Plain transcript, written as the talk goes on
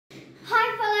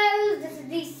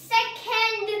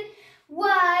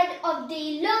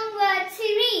the long word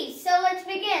series. So let's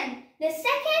begin. The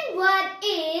second word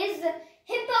is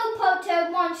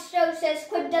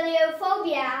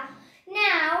Hippopotomonstrosesquippedaliophobia.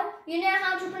 Now, you know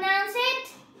how to pronounce it?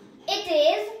 It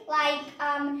is like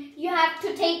you have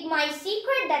to take my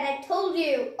secret that I told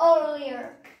you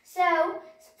earlier. So,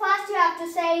 first you have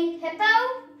to say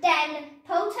hippo, then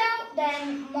poto,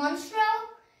 then monstro,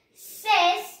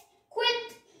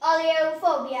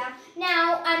 aliophobia.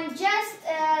 Now, I'm just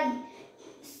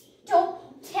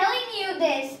telling you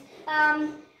this.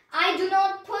 I do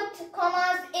not put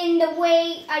commas in the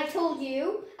way I told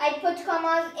you. I put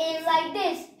commas in like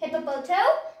this. Hippopoto,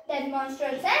 then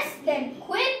monstroses, then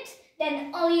quipped,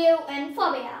 then alio and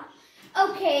phobia.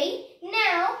 Okay,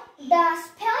 now the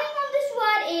spelling of this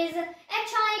word is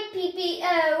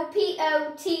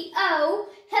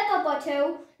Hippopotomo,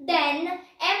 hippopoto, then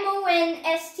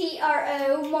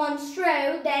monstro,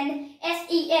 monstro, then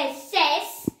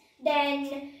ses,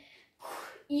 then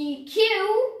quipped,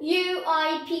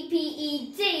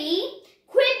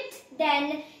 quipped,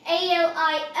 then alio,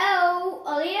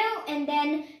 alio, and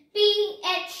then phobia.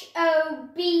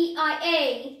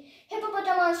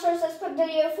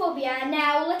 Hippopotomonstrosesquippedaliophobia.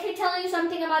 Now, let me tell you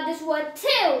something about this word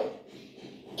too.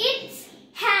 It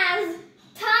has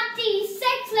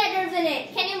 36 letters in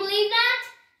it. Can you believe that?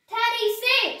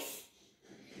 36.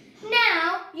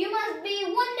 Now, you must be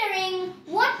wondering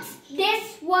what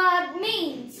this word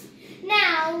means.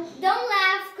 Now, don't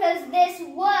laugh because this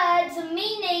word's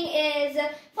meaning is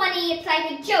funny. It's like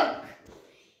a joke.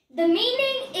 The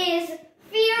meaning is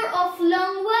fear of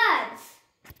long words.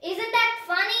 Isn't that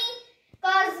funny?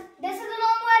 Because this is a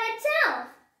long word itself.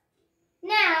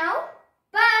 Now,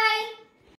 bye.